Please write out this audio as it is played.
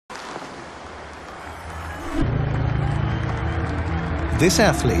This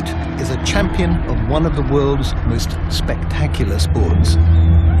athlete is a champion of one of the world's most spectacular sports,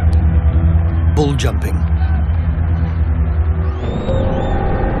 bull jumping.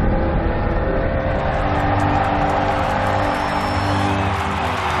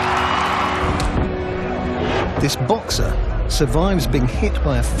 This boxer survives being hit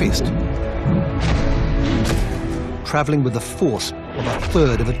by a fist, traveling with the force of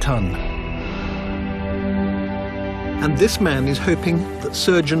 1/3 of a ton. And this man is hoping that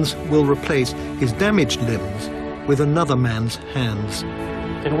surgeons will replace his damaged limbs with another man's hands.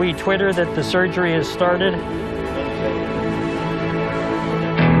 Can we Twitter that the surgery has started?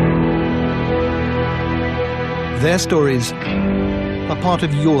 Their stories are part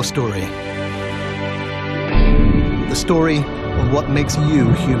of your story. The story of what makes you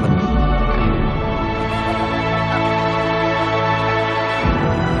human.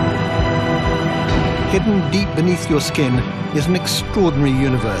 Hidden deep beneath your skin is an extraordinary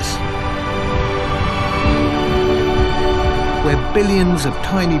universe where billions of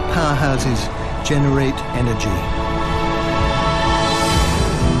tiny powerhouses generate energy.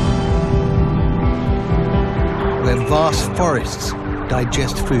 Where vast forests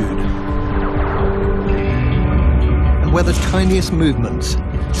digest food. And where the tiniest movements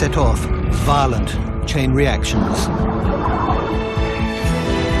set off violent chain reactions.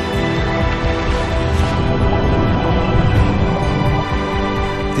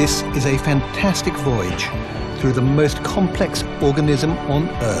 This is a fantastic voyage through the most complex organism on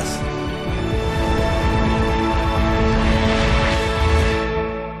Earth.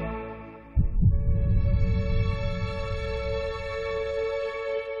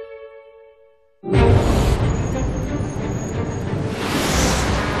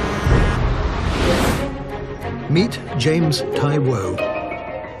 Meet James Taiwo.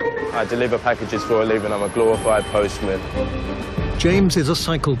 I deliver packages for a living. I'm a glorified postman. James is a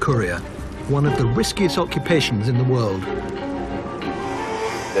cycle courier, one of the riskiest occupations in the world.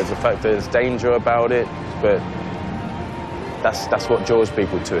 There's the fact that there's danger about it, but that's what draws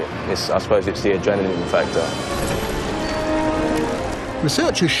people to it. I suppose it's the adrenaline factor.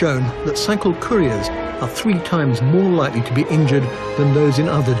 Research has shown that cycle couriers are 3 times more likely to be injured than those in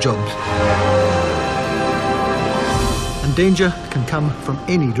other jobs. And danger can come from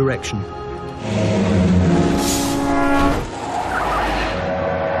any direction.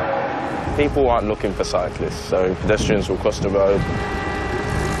 People aren't looking for cyclists, so pedestrians will cross the road,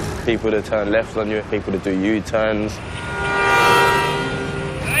 people to turn left on you, people to do U-turns.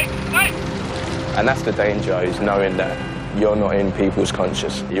 And that's the danger, is knowing that you're not in people's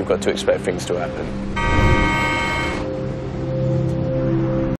conscious. You've got to expect things to happen.